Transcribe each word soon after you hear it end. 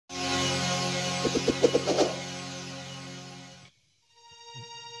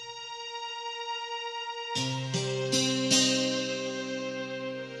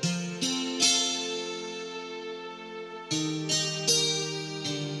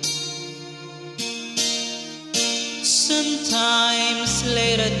Sometimes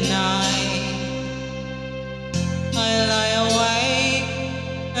late at night I lie awake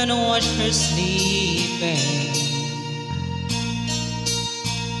and watch her sleeping.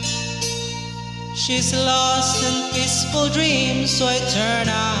 She's lost in peaceful dreams, so I turn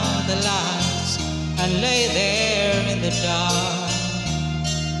out the lights and lay there in the dark.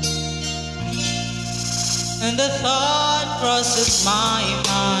 And the thought crosses my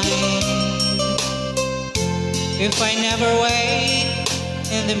mind, if I never wake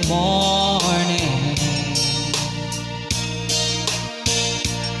in the morning,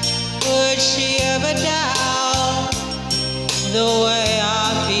 would she ever doubt the way I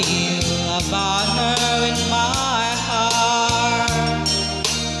feel about her in my heart?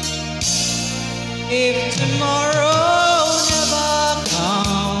 If tomorrow never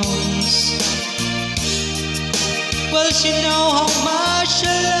comes, will she know how much I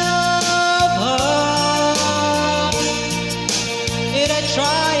love her?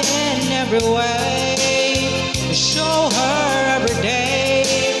 Try in every way to show her every day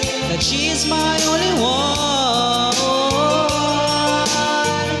that she's my only one.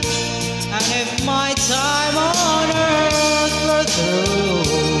 And if my time on earth were through,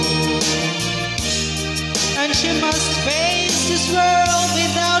 and she must face this world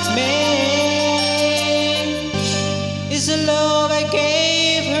without me, is the love I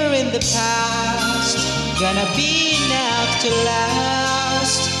gave her in the past gonna be enough to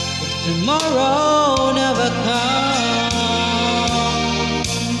last if tomorrow never comes?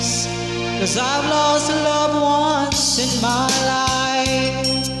 'Cause I've lost a loved once in my life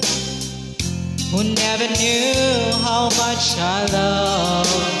who never knew how much I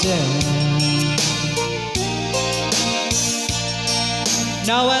loved him.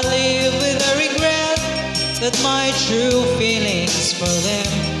 Now I live with the regret that my true feelings for them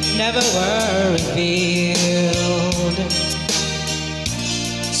never were revealed.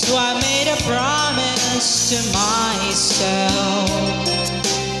 So I made a promise to myself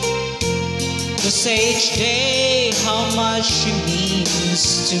to say each day how much she means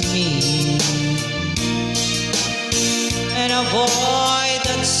to me, and avoid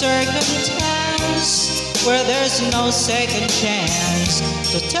that circumstance where there's no second chance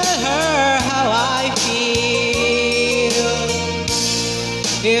to tell her how I feel.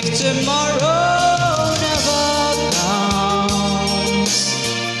 If tomorrow never comes,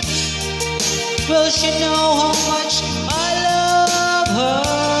 will she know how much I love her?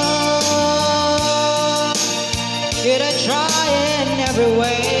 Did I try in every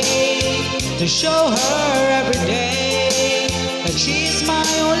way to show her every day that she's my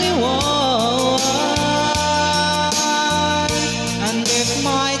only one? And if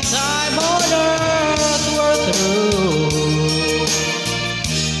my time on earth were through,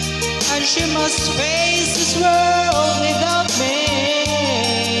 and she must face this world without me,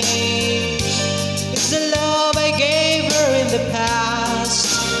 is the love I gave her in the past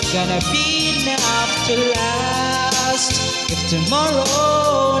gonna be enough to last if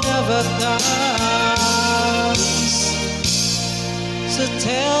tomorrow never comes? So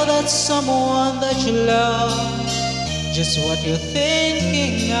tell that someone that you love just what you're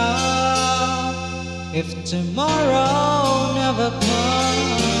thinking of if tomorrow never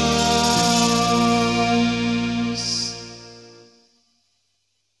comes.